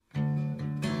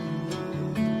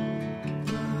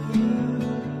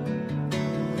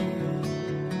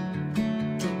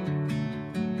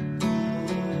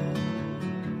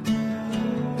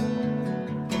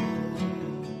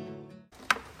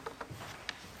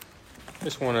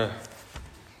Just want to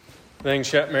thank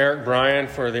Shep, Merrick, Brian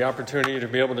for the opportunity to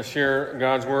be able to share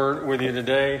God's Word with you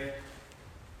today.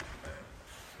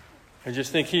 I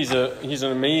just think he's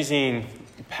an amazing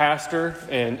pastor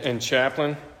and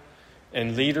chaplain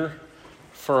and leader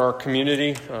for our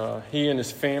community. He and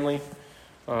his family,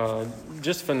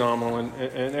 just phenomenal.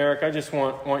 And Eric, I just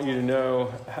want you to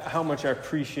know how much I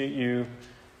appreciate you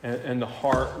and the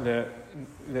heart that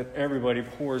everybody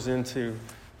pours into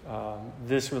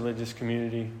this religious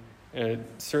community. It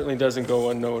certainly doesn't go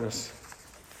unnoticed.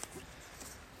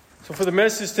 So for the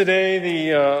message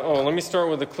today, let me start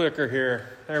with the clicker here.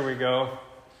 There we go.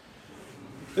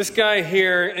 This guy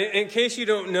here, in case you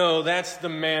don't know, that's the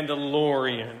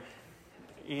Mandalorian.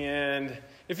 And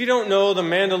if you don't know, the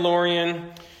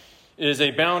Mandalorian is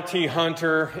a bounty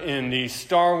hunter in the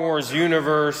Star Wars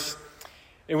universe.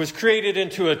 It was created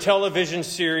into a television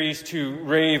series to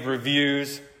rave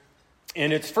reviews.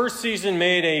 And its first season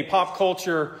made a pop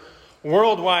culture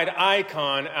worldwide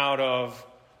icon out of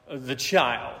the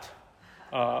child,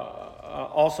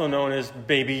 also known as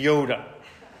Baby Yoda.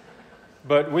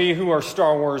 But we who are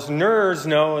Star Wars nerds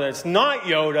know that's not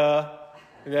Yoda,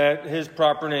 that his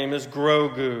proper name is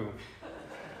Grogu.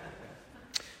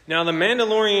 Now, the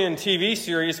Mandalorian TV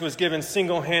series was given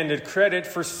single-handed credit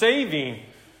for saving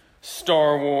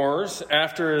Star Wars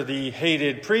after the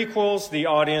hated prequels, the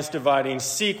audience-dividing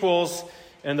sequels,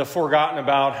 and the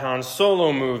forgotten-about Han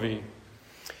Solo movie.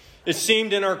 It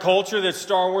seemed in our culture that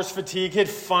Star Wars fatigue had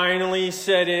finally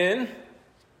set in.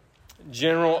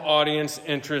 General audience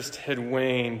interest had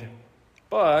waned.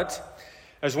 But,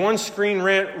 as one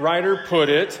screenwriter put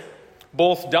it,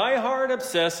 both diehard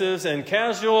obsessives and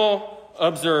casual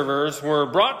observers were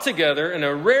brought together in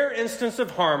a rare instance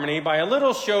of harmony by a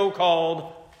little show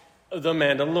called The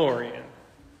Mandalorian.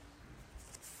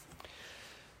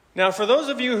 Now, for those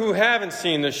of you who haven't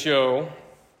seen the show,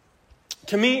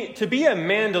 to be a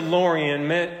Mandalorian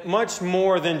meant much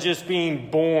more than just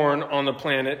being born on the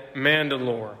planet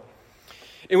Mandalore.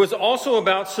 It was also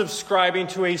about subscribing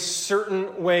to a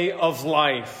certain way of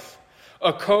life,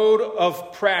 a code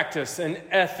of practice and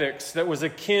ethics that was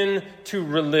akin to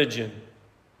religion.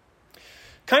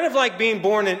 Kind of like being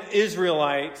born an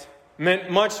Israelite meant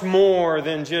much more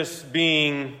than just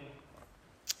being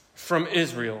from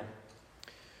Israel.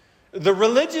 The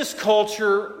religious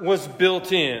culture was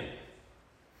built in.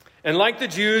 And like the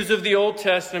Jews of the Old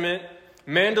Testament,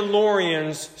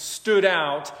 Mandalorians stood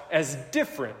out as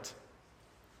different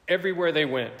everywhere they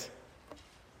went.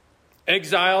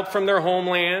 Exiled from their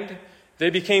homeland, they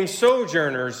became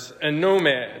sojourners and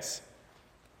nomads.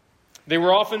 They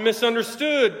were often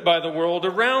misunderstood by the world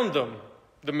around them,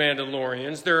 the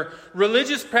Mandalorians. Their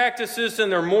religious practices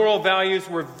and their moral values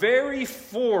were very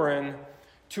foreign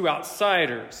to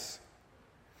outsiders.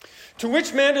 To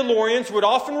which Mandalorians would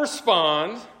often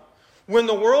respond when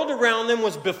the world around them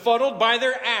was befuddled by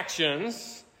their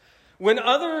actions, when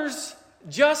others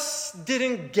just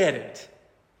didn't get it.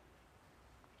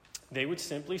 They would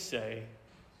simply say,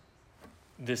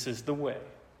 "This is the way.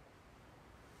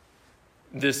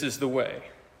 This is the way."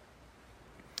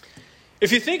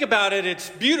 If you think about it, it's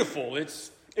beautiful,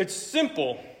 it's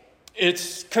simple,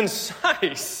 it's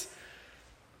concise.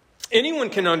 Anyone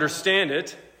can understand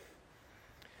it.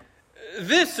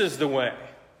 This is the way.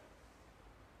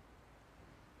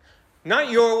 Not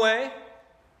your way.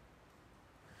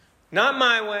 Not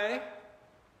my way.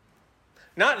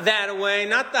 Not that way,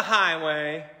 not the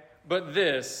highway, but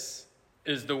this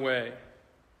is the way.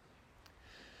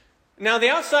 Now,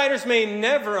 the outsiders may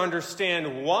never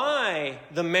understand why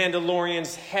the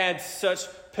Mandalorians had such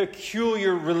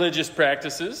peculiar religious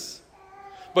practices,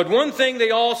 but one thing they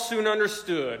all soon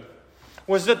understood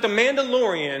was that the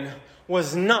Mandalorian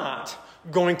was not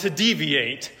going to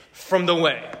deviate from the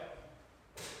way.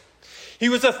 He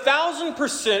was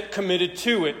 1,000% committed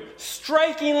to it,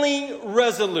 strikingly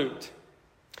resolute.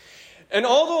 And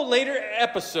although later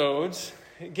episodes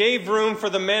gave room for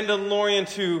the Mandalorian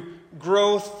to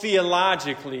grow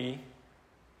theologically,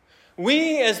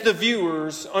 we as the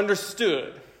viewers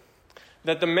understood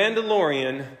that the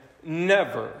Mandalorian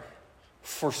never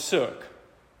forsook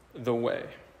the way.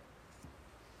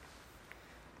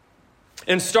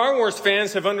 And Star Wars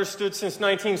fans have understood since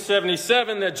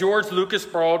 1977 that George Lucas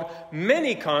borrowed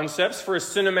many concepts for a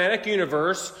cinematic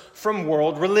universe from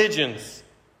world religions,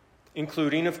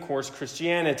 including, of course,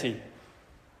 Christianity.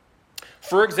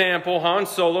 For example, Han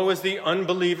Solo is the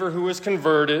unbeliever who is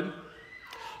converted.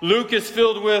 Luke is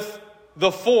filled with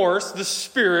the Force, the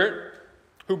Spirit,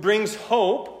 who brings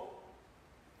hope.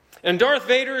 And Darth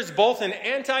Vader is both an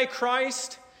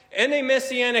antichrist and a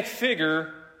messianic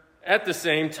figure at the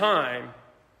same time.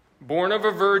 Born of a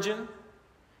virgin,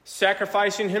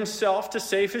 sacrificing himself to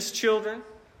save his children,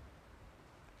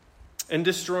 and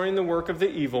destroying the work of the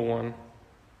evil one.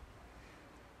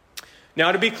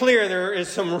 Now, to be clear, there is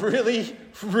some really,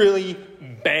 really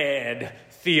bad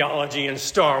theology in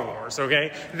Star Wars,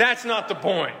 okay? That's not the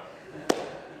point.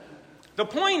 The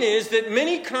point is that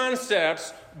many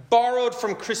concepts borrowed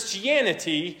from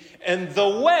Christianity, and the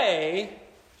way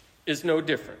is no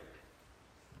different.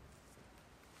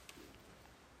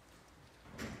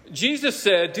 Jesus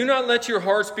said, "Do not let your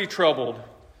hearts be troubled.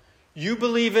 You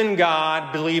believe in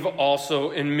God, believe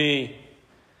also in me.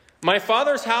 My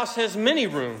Father's house has many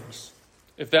rooms.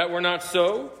 If that were not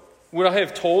so, would I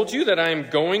have told you that I am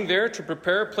going there to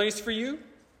prepare a place for you?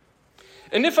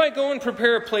 And if I go and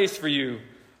prepare a place for you,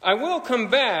 I will come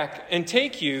back and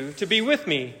take you to be with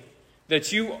me,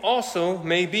 that you also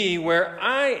may be where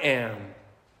I am.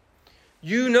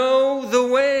 You know the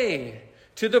way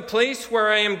to the place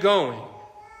where I am going."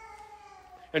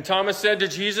 And Thomas said to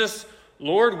Jesus,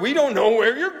 "Lord, we don't know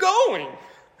where you're going.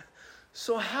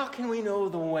 So how can we know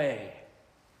the way?"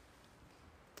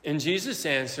 And Jesus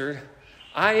answered,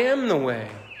 "I am the way,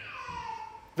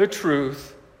 the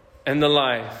truth, and the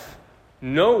life.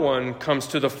 No one comes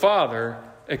to the Father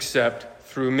except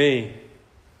through me."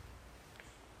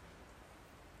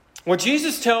 What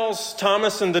Jesus tells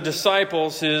Thomas and the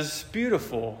disciples is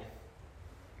beautiful.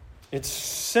 It's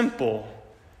simple.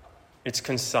 It's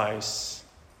concise.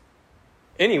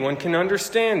 Anyone can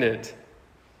understand it.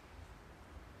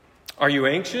 Are you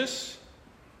anxious?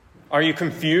 Are you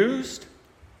confused?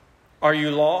 Are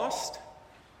you lost?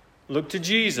 Look to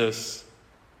Jesus.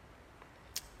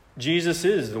 Jesus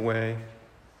is the way.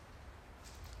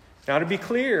 Now, to be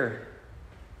clear,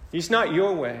 he's not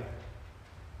your way.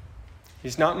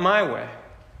 He's not my way.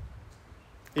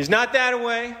 He's not that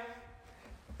way,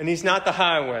 and he's not the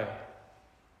highway.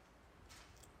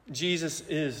 Jesus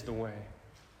is the way.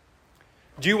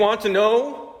 Do you want to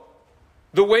know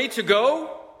the way to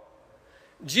go?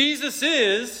 Jesus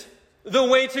is the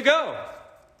way to go.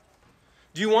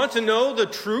 Do you want to know the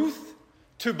truth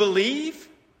to believe?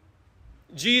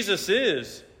 Jesus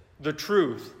is the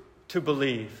truth to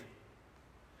believe.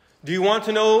 Do you want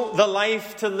to know the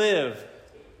life to live?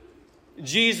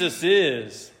 Jesus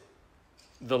is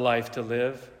the life to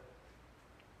live.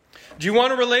 Do you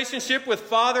want a relationship with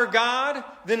Father God?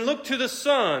 Then look to the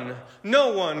Son. No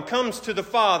one comes to the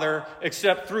Father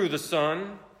except through the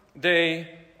Son. They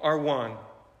are one.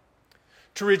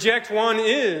 To reject one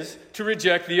is to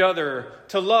reject the other.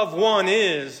 To love one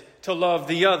is to love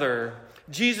the other.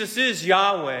 Jesus is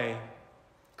Yahweh,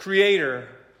 Creator,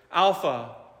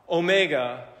 Alpha,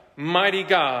 Omega, Mighty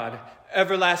God,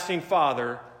 Everlasting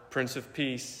Father, Prince of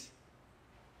Peace.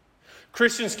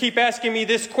 Christians keep asking me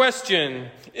this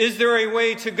question: is there a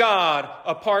way to God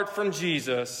apart from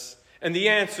Jesus? And the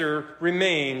answer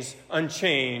remains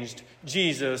unchanged.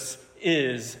 Jesus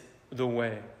is the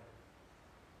way.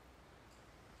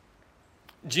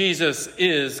 Jesus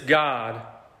is God.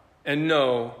 And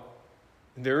no,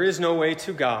 there is no way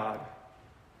to God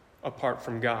apart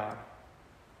from God.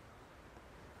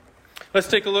 Let's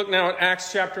take a look now at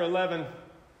Acts chapter 11.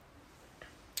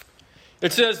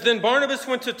 It says, "Then Barnabas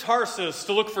went to Tarsus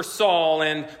to look for Saul,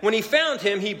 and when he found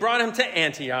him, he brought him to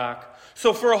Antioch.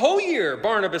 So for a whole year,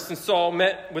 Barnabas and Saul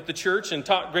met with the church and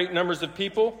taught great numbers of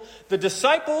people. The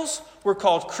disciples were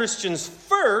called Christians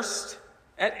first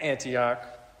at Antioch."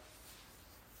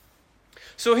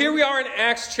 So here we are in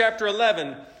Acts chapter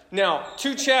 11. Now,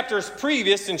 2 chapters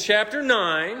previous, in chapter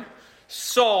 9,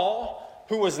 Saul,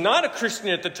 who was not a Christian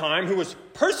at the time, who was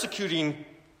persecuting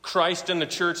Christ and the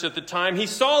church at the time, he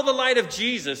saw the light of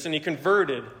Jesus and he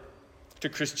converted to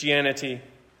Christianity.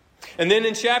 And then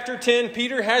in chapter 10,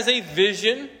 Peter has a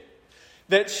vision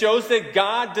that shows that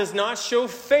God does not show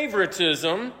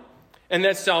favoritism and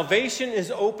that salvation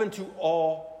is open to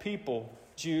all people,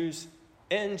 Jews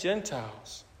and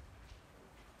Gentiles.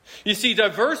 You see,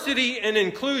 diversity and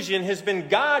inclusion has been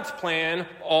God's plan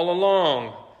all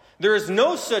along. There is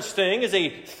no such thing as a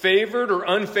favored or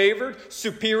unfavored,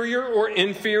 superior or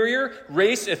inferior,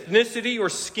 race, ethnicity, or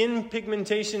skin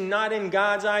pigmentation. Not in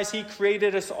God's eyes. He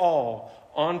created us all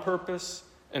on purpose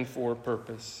and for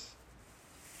purpose.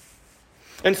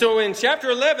 And so in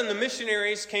chapter 11, the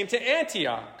missionaries came to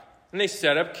Antioch and they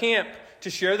set up camp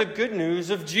to share the good news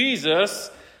of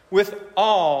Jesus with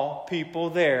all people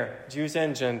there, Jews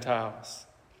and Gentiles.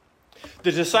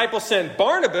 The disciples sent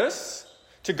Barnabas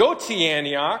to go to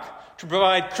Antioch to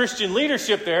provide Christian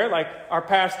leadership there, like our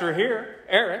pastor here,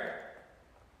 Eric.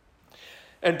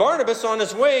 And Barnabas, on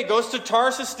his way, goes to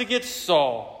Tarsus to get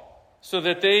Saul so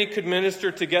that they could minister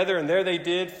together, and there they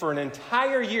did for an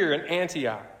entire year in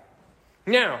Antioch.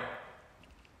 Now,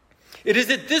 It is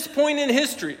at this point in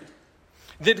history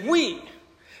that we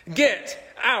get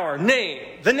our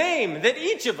name, the name that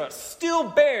each of us still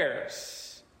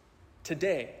bears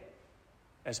today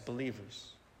as believers.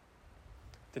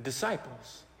 The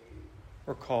disciples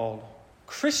were called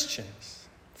Christians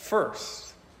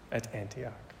first at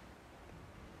Antioch.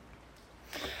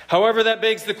 However, that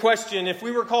begs the question, if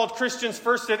we were called Christians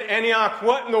first at Antioch,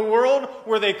 what in the world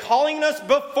were they calling us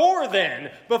before then,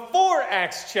 before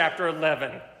Acts chapter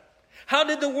 11? How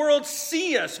did the world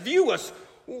see us, view us?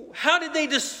 How did they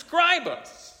describe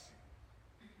us?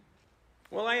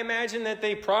 Well, I imagine that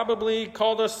they probably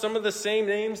called us some of the same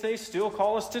names they still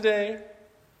call us today.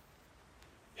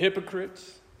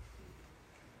 Hypocrites,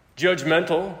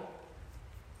 judgmental,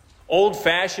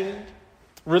 old-fashioned,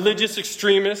 religious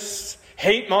extremists,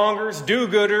 hate mongers,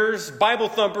 do-gooders, Bible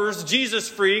thumpers, Jesus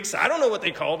freaks. I don't know what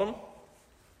they called them.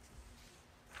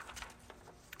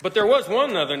 But there was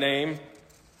one other name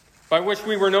by which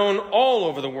we were known all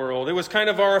over the world. It was kind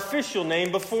of our official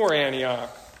name before Antioch.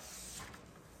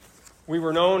 We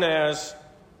were known as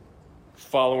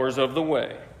followers of the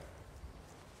way.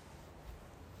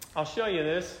 I'll show you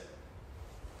this.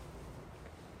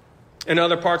 In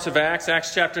other parts of Acts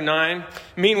chapter 9,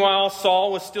 meanwhile,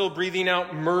 Saul was still breathing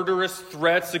out murderous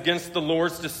threats against the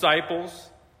Lord's disciples.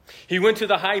 He went to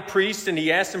the high priest and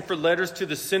he asked him for letters to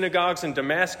the synagogues in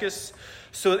Damascus,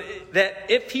 so that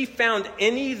if he found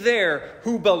any there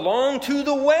who belonged to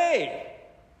the way,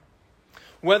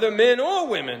 whether men or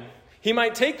women, he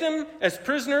might take them as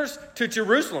prisoners to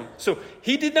Jerusalem. So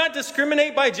he did not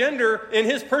discriminate by gender in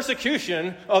his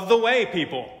persecution of the way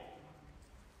people.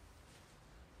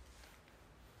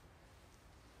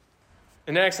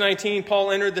 In Acts 19,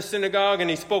 Paul entered the synagogue and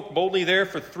he spoke boldly there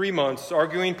for 3 months,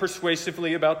 arguing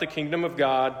persuasively about the kingdom of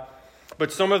God.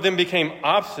 But some of them became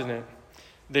obstinate.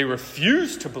 They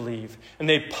refused to believe, and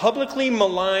they publicly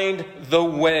maligned the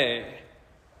way.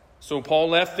 So Paul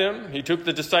left them. He took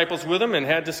the disciples with him and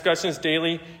had discussions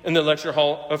daily in the lecture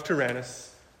hall of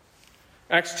Tyrannus.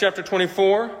 Acts chapter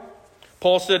 24,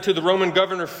 Paul said to the Roman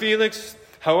governor Felix,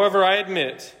 "However, I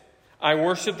admit, I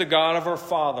worship the God of our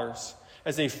fathers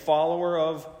as a follower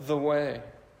of the way,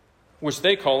 which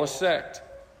they call a sect.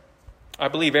 I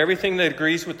believe everything that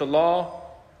agrees with the law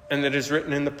and that is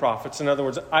written in the prophets." In other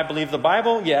words, I believe the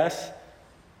Bible, yes,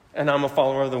 and I'm a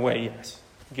follower of the way, yes.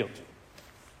 Guilty.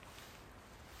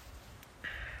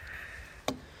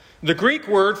 The Greek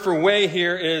word for way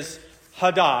here is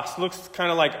hados. Looks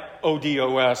kind of like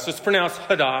O-D-O-S. It's pronounced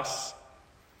hados.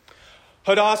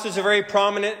 Hados is a very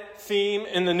prominent theme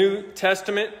in the New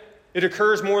Testament. It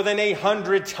occurs more than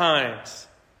 100 times.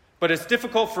 But it's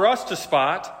difficult for us to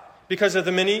spot because of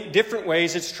the many different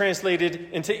ways it's translated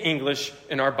into English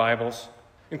in our Bibles,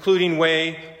 including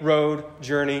way, road,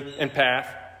 journey, and path.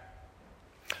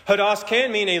 Hados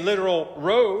can mean a literal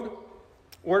road,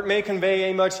 or it may convey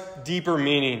a much deeper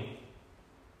meaning.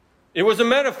 It was a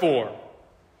metaphor.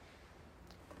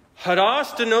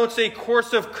 Hados denotes a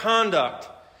course of conduct,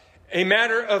 a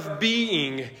matter of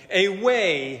being, a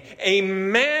way, a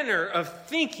manner of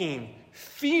thinking,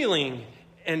 feeling,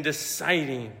 and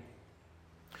deciding.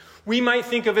 We might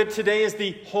think of it today as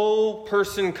the whole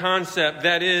person concept.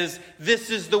 That is, this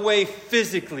is the way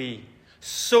physically,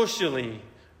 socially,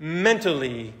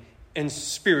 mentally, and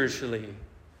spiritually.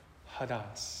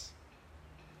 Hados.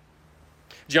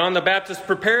 John the Baptist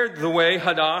prepared the way,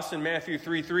 hados, in Matthew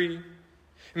 3:3.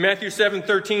 In Matthew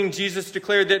 7:13, Jesus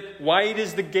declared that wide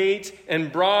is the gate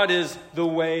and broad is the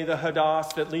way, the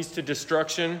hados, that leads to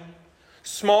destruction.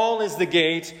 Small is the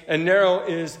gate and narrow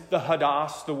is the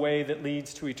hados, the way that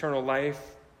leads to eternal life.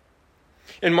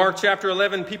 In Mark chapter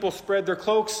 11, people spread their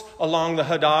cloaks along the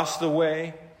hados, the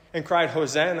way, and cried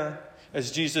Hosanna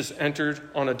as Jesus entered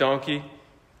on a donkey.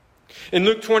 In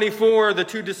Luke 24, the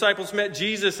two disciples met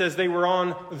Jesus as they were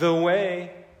on the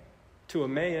way to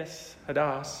Emmaus,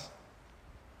 hados.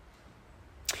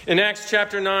 In Acts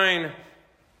chapter 9,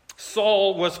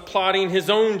 Saul was plotting his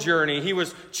own journey. He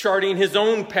was charting his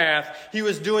own path. He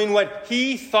was doing what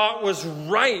he thought was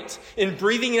right in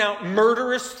breathing out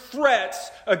murderous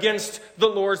threats against the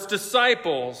Lord's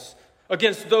disciples,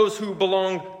 against those who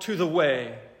belonged to the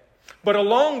way. But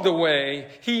along the way,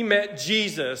 he met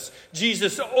Jesus.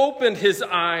 Jesus opened his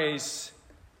eyes,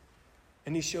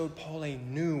 and he showed Paul a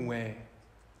new way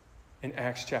in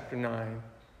Acts chapter 9,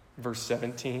 verse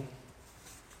 17.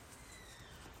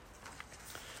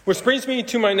 Which brings me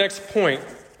to my next point.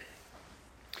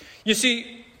 You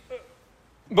see,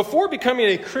 before becoming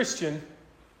a Christian,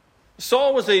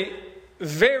 Saul was a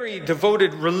very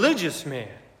devoted religious man.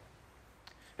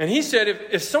 And he said,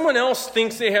 if someone else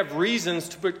thinks they have reasons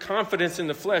to put confidence in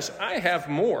the flesh, I have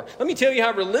more. Let me tell you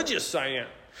how religious I am.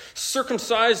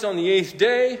 circumcised on the 8th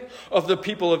day, of the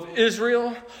people of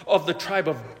Israel, of the tribe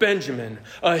of Benjamin,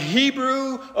 a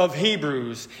Hebrew of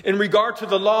Hebrews, in regard to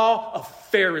the law, a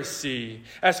Pharisee,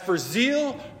 as for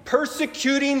zeal,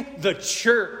 persecuting the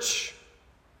church,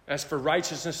 as for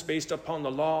righteousness based upon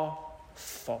the law,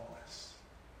 faultless.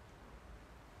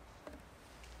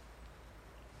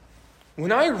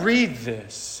 When I read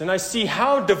this and I see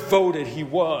how devoted he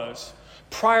was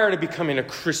prior to becoming a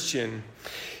Christian,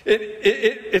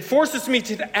 it forces me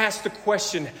to ask the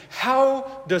question,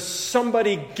 how does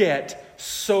somebody get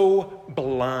so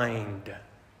blind?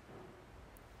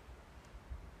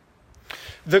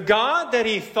 The God that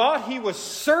he thought he was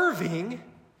serving,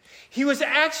 he was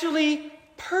actually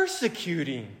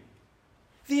persecuting.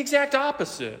 The exact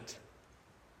opposite.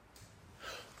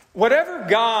 Whatever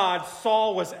God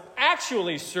Saul was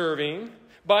actually serving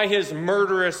by his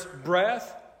murderous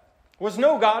breath was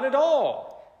no God at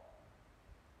all.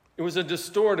 It was a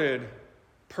distorted,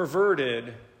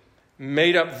 perverted,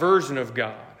 made-up version of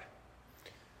God.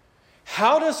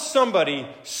 How does somebody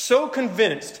so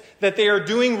convinced that they are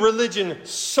doing religion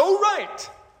so right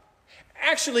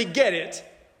actually get it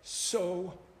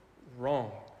so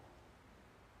wrong?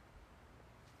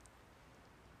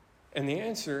 And the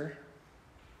answer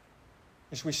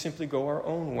is we simply go our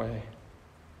own way.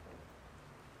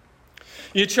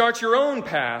 You chart your own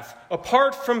path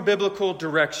apart from biblical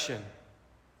direction.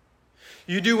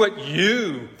 You do what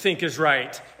you think is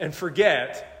right and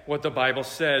forget what the Bible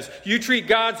says. You treat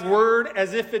God's word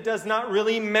as if it does not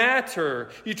really matter.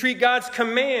 You treat God's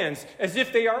commands as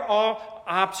if they are all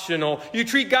optional. You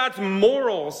treat God's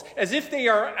morals as if they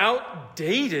are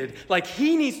outdated, like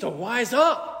he needs to wise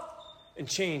up and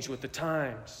change with the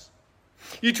times.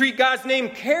 You treat God's name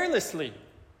carelessly,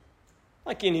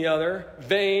 like any other,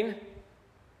 vain,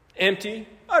 empty,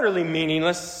 utterly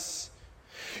meaningless.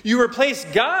 You replace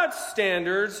God's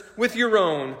standards with your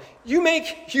own. You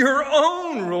make your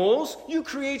own rules. You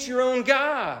create your own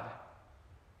God.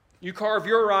 You carve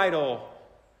your idol,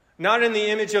 not in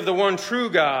the image of the one true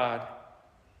God,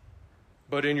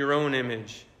 but in your own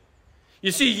image.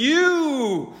 You see,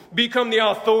 you become the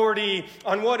authority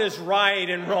on what is right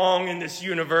and wrong in this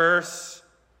universe.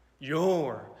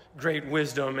 Your great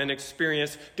wisdom and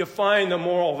experience define the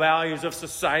moral values of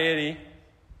society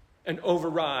and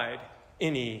override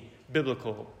any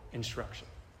biblical instruction.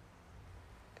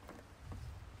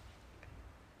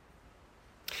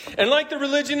 And like the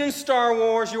religion in Star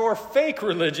Wars, your fake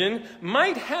religion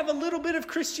might have a little bit of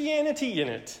Christianity in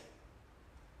it.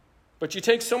 But you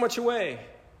take so much away,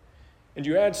 and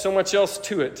you add so much else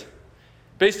to it,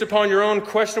 based upon your own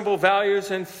questionable values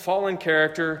and fallen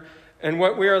character, and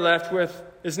what we are left with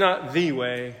is not the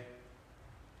way,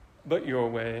 but your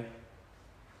way.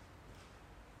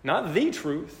 Not the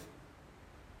truth,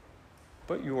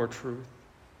 but your truth.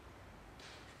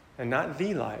 And not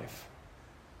the life,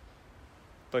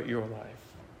 but your life.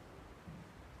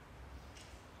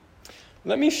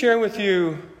 Let me share with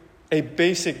you a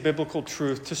basic biblical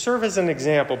truth to serve as an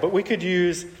example, but we could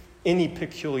use any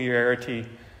peculiarity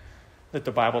that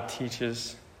the Bible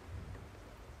teaches.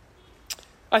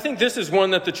 I think this is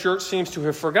one that the church seems to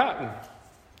have forgotten.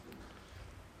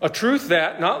 A truth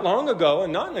that, not long ago,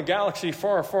 and not in a galaxy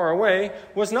far, far away,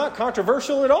 was not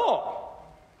controversial at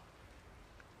all.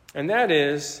 And that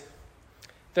is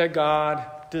that God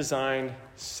designed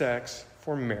sex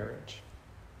for marriage.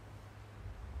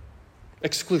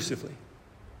 Exclusively.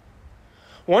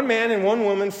 One man and one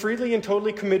woman freely and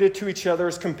totally committed to each other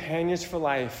as companions for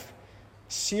life,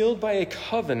 sealed by a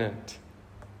covenant.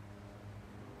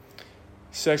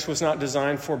 Sex was not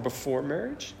designed for before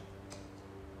marriage.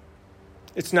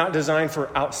 It's not designed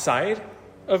for outside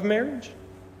of marriage.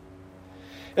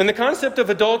 And the concept of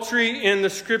adultery in the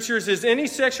scriptures is any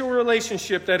sexual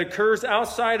relationship that occurs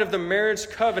outside of the marriage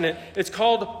covenant. It's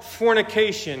called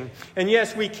fornication. And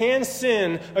yes, we can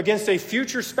sin against a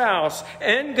future spouse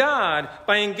and God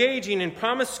by engaging in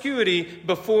promiscuity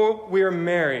before we are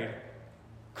married.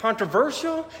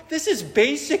 Controversial? This is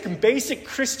basic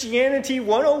Christianity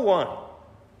 101.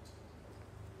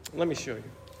 Let me show you.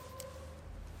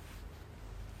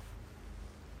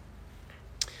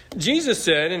 Jesus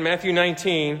said in Matthew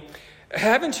 19,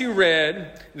 "Haven't you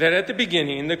read that at the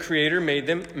beginning the Creator made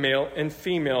them male and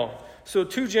female?" So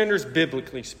 2 genders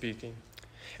biblically speaking.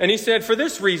 And he said, "For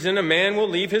this reason a man will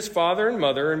leave his father and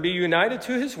mother and be united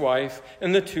to his wife,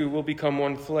 and the two will become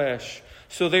one flesh.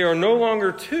 So they are no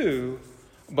longer two,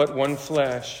 but one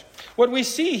flesh." What we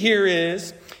see here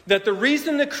is that the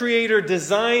reason the Creator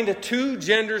designed 2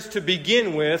 genders to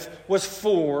begin with was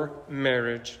for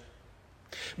marriage.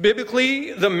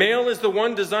 Biblically, the male is the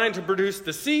one designed to produce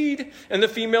the seed, and the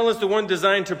female is the one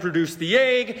designed to produce the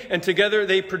egg, and together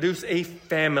they produce a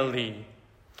family.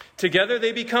 Together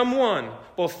they become one,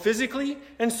 both physically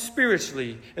and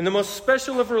spiritually, in the most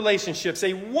special of relationships,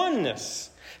 a oneness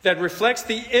that reflects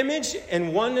the image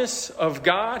and oneness of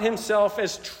God himself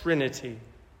as Trinity.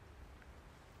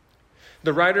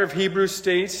 The writer of Hebrews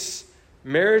states,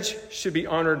 marriage should be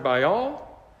honored by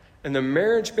all, and the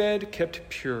marriage bed kept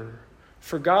pure.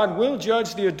 For God will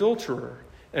judge the adulterer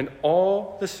and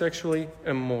all the sexually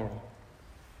immoral.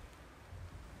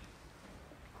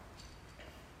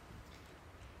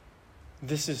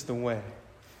 This is the way.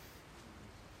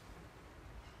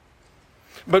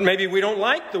 But maybe we don't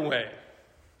like the way.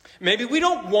 Maybe we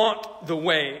don't want the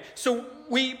way. So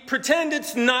we pretend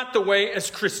it's not the way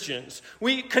as Christians.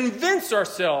 We convince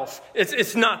ourselves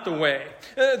it's not the way.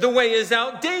 The way is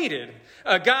outdated.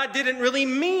 God didn't really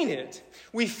mean it.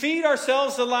 We feed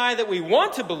ourselves the lie that we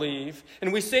want to believe,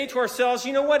 and we say to ourselves,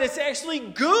 you know what, it's actually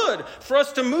good for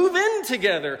us to move in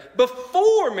together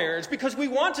before marriage because we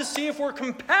want to see if we're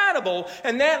compatible,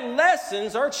 and that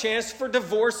lessens our chance for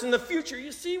divorce in the future.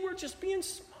 You see, we're just being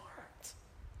smart.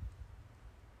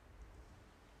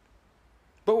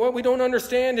 But what we don't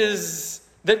understand is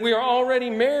that we are already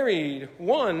married,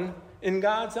 one in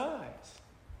God's eyes.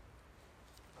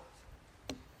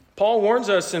 Paul warns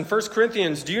us in 1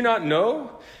 Corinthians, do you not know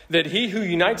that he who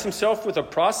unites himself with a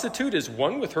prostitute is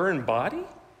one with her in body?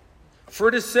 For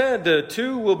it is said, the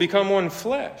two will become one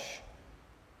flesh.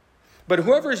 But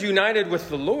whoever is united with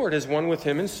the Lord is one with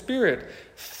him in spirit.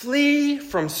 Flee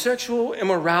from sexual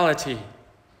immorality.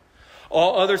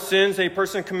 All other sins a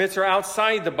person commits are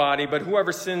outside the body, but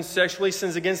whoever sins sexually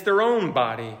sins against their own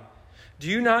body. Do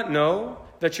you not know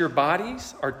that your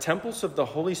bodies are temples of the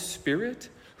Holy Spirit,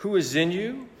 who is in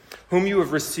you, whom you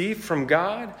have received from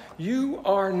God? You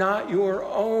are not your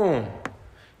own.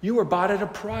 You were bought at a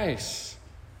price.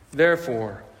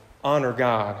 Therefore, honor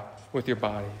God with your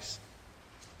bodies.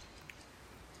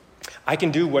 I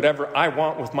can do whatever I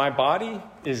want with my body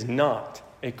is not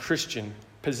a Christian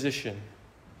position.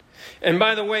 And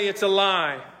by the way, it's a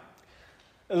lie.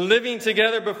 Living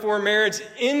together before marriage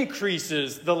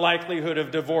increases the likelihood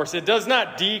of divorce. It does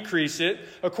not decrease it.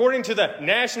 According to the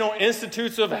National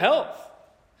Institutes of Health,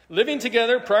 living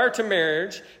together prior to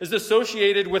marriage is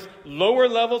associated with lower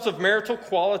levels of marital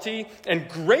quality and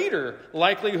greater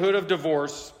likelihood of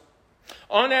divorce.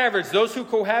 On average, those who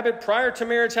cohabit prior to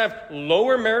marriage have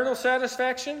lower marital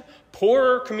satisfaction,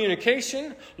 poorer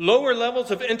communication, lower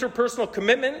levels of interpersonal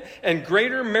commitment, and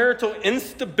greater marital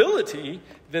instability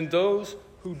than those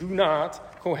who do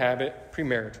not cohabit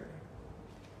premaritally.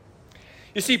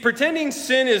 You see, pretending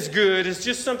sin is good is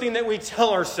just something that we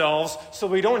tell ourselves so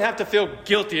we don't have to feel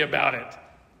guilty about it.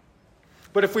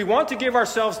 But if we want to give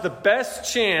ourselves the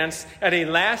best chance at a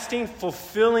lasting,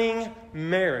 fulfilling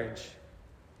marriage,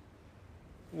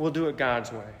 we'll do it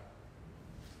God's way.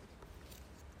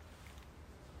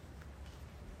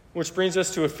 Which brings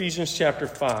us to Ephesians chapter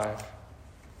 5.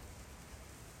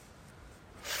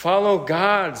 Follow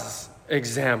God's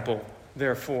example,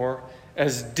 therefore,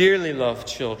 as dearly loved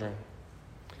children,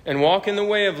 and walk in the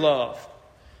way of love,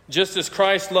 just as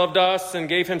Christ loved us and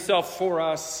gave himself for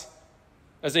us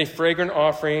as a fragrant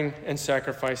offering and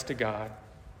sacrifice to God.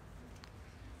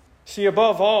 See,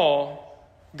 above all,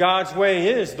 God's way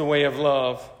is the way of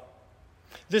love.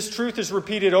 This truth is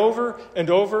repeated over and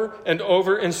over and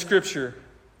over in Scripture.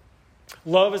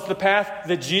 Love is the path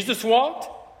that Jesus walked,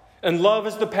 and love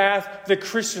is the path that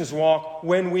Christians walk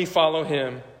when we follow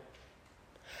him.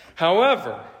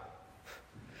 However,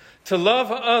 to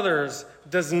love others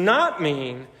does not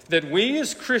mean that we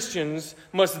as Christians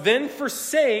must then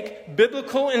forsake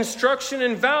biblical instruction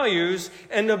and values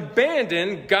and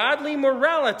abandon godly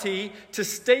morality to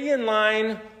stay in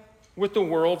line with the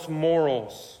world's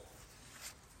morals.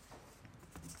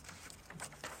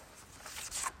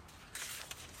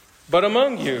 But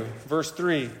among you, verse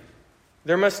 3,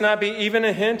 there must not be even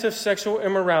a hint of sexual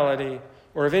immorality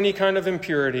or of any kind of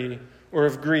impurity or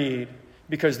of greed,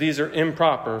 because these are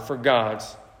improper for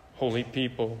God's holy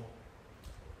people.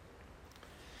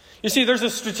 You see, there's a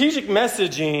strategic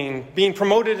messaging being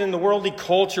promoted in the worldly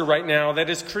culture right now that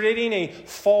is creating a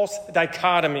false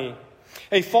dichotomy,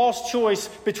 a false choice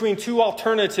between two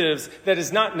alternatives that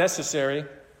is not necessary.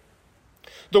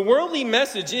 The worldly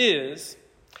message is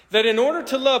that in order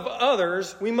to love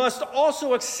others, we must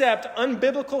also accept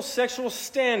unbiblical sexual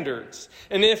standards.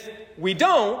 And if we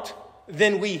don't,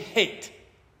 then we hate.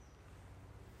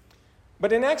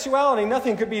 But in actuality,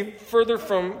 nothing could be further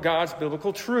from God's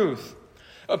biblical truth.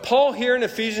 Paul here in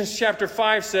Ephesians chapter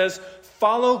 5 says,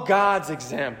 follow God's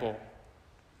example.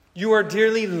 You are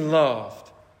dearly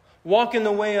loved. Walk in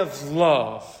the way of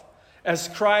love, as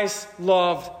Christ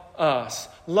loved us.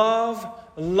 Love,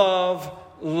 love,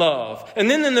 love. And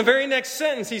then in the very next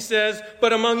sentence he says,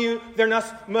 but among you there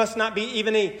must not be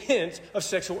even a hint of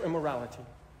sexual immorality.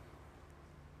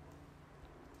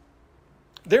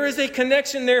 There is a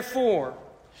connection, therefore,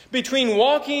 between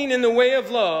walking in the way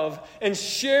of love and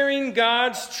sharing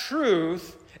God's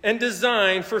truth and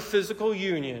design for physical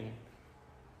union.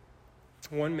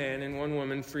 One man and one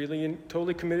woman freely and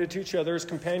totally committed to each other as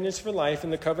companions for life in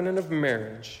the covenant of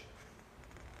marriage.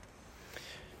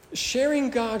 Sharing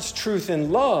God's truth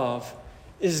in love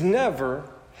is never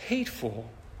hateful.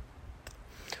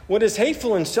 What is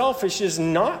hateful and selfish is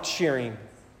not sharing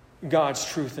God's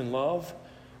truth in love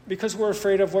because we're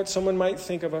afraid of what someone might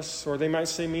think of us, or they might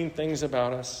say mean things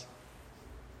about us,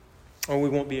 or we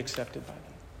won't be accepted by them.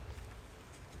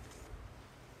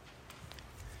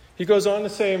 He goes on to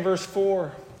say in verse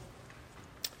 4,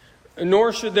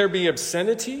 nor should there be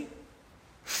obscenity,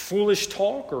 foolish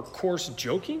talk, or coarse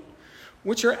joking,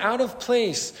 which are out of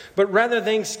place, but rather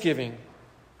thanksgiving.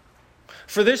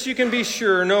 For this you can be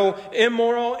sure, no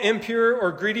immoral, impure,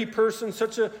 or greedy person,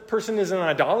 such a person is an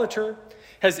idolater,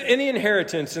 has any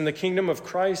inheritance in the kingdom of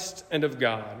Christ and of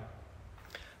God.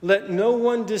 Let no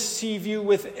one deceive you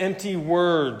with empty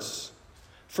words,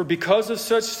 for because of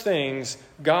such things,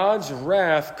 God's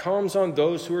wrath comes on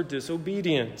those who are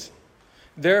disobedient.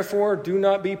 Therefore, do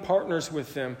not be partners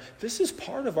with them. This is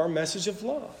part of our message of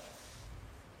love.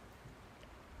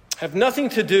 Have nothing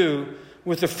to do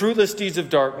with the fruitless deeds of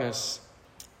darkness,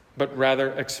 but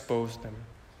rather expose them.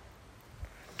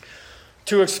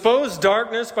 To expose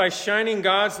darkness by shining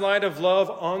God's light of love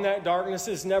on that darkness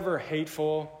is never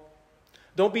hateful.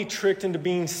 Don't be tricked into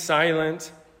being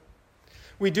silent.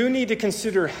 We do need to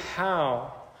consider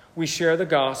how we share the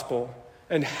gospel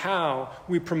and how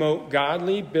we promote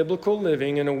godly, biblical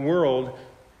living in a world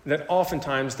that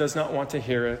oftentimes does not want to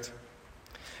hear it.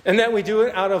 And that we do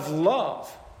it out of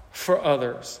love for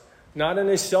others, not in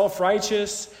a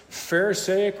self-righteous,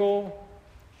 pharisaical,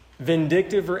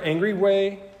 vindictive, or angry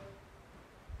way.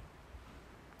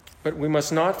 But we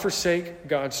must not forsake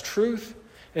God's truth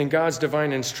and God's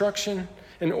divine instruction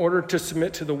in order to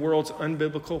submit to the world's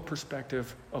unbiblical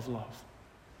perspective of love.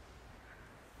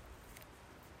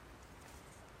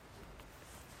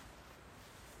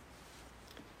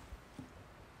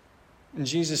 And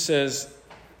Jesus says,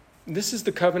 this is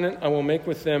the covenant I will make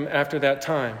with them after that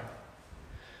time.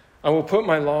 I will put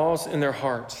my laws in their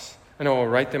hearts, and I will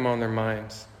write them on their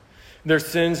minds. Their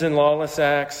sins and lawless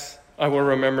acts I will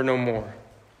remember no more.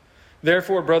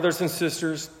 Therefore, brothers and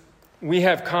sisters, we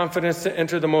have confidence to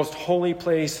enter the most holy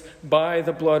place by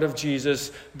the blood of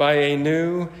Jesus, by a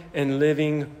new and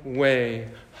living way,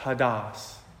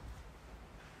 Hadas,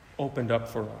 opened up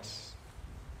for us.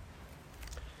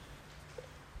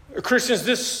 Christians,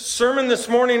 this sermon this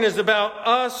morning is about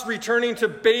us returning to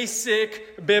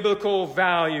basic biblical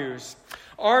values.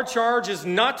 Our charge is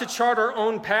not to chart our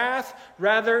own path.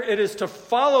 Rather, it is to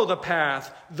follow the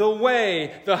path, the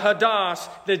way, the Hadas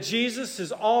that Jesus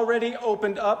has already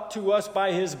opened up to us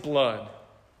by his blood.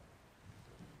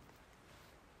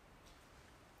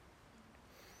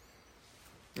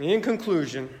 In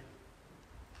conclusion,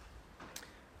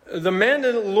 the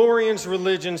Mandalorians'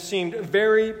 religion seemed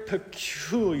very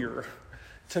peculiar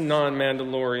to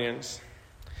non-Mandalorians.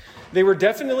 They were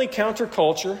definitely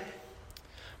counterculture.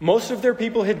 Most of their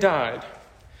people had died.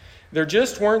 There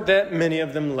just weren't that many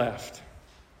of them left.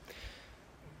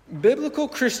 Biblical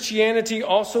Christianity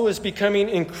also is becoming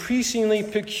increasingly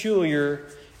peculiar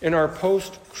in our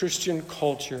post-Christian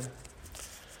culture.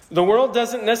 The world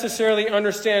doesn't necessarily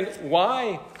understand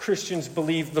why Christians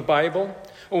believe the Bible,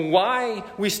 or why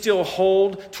we still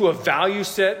hold to a value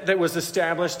set that was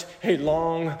established a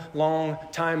long, long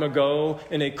time ago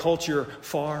in a culture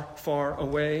far, far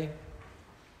away.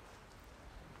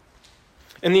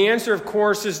 And the answer, of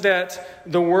course, is that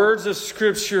the words of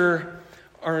Scripture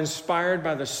are inspired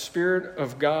by the Spirit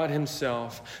of God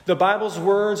himself. The Bible's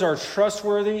words are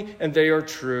trustworthy and they are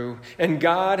true. And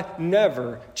God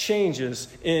never changes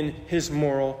in his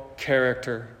moral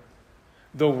character.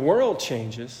 The world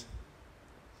changes.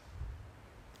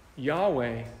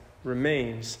 Yahweh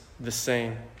remains the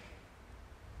same.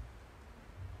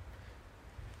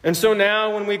 And so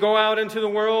now when we go out into the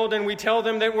world and we tell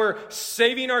them that we're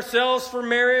saving ourselves for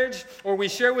marriage, or we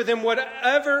share with them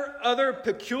whatever other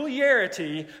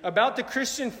peculiarity about the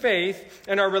Christian faith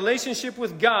and our relationship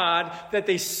with God that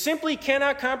they simply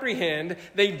cannot comprehend,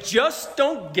 they just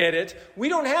don't get it, we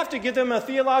don't have to give them a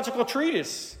theological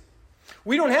treatise.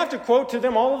 We don't have to quote to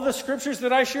them all of the scriptures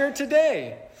that I shared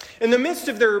today. In the midst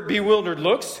of their bewildered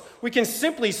looks, we can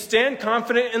simply stand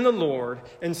confident in the Lord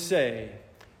and say,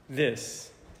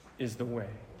 this is the way.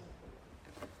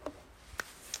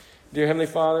 Dear Heavenly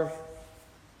Father,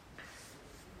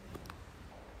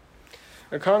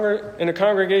 in a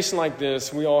congregation like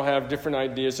this, we all have different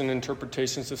ideas and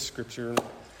interpretations of Scripture.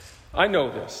 I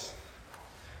know this.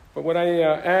 But what I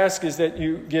ask is that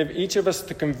you give each of us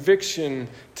the conviction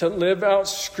to live out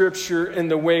Scripture in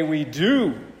the way we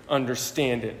do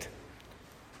understand it.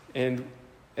 And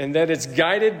that it's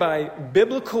guided by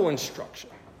biblical instruction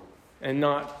and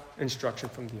not instruction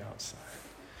from the outside.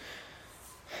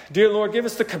 Dear Lord, give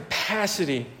us the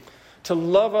capacity to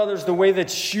love others the way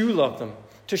that you love them,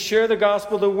 to share the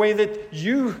gospel the way that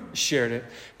you shared it,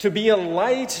 to be a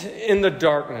light in the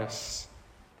darkness.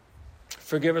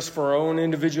 Forgive us for our own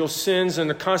individual sins and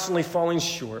the constantly falling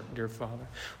short, dear Father.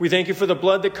 We thank you for the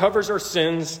blood that covers our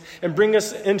sins and bring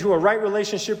us into a right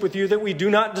relationship with you that we do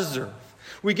not deserve.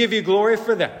 We give you glory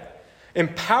for that.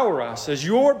 Empower us as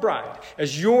your bride,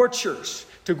 as your church,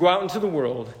 to go out into the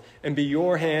world and be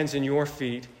your hands and your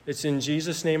feet. It's in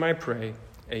Jesus' name I pray.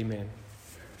 Amen.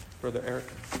 Brother Eric.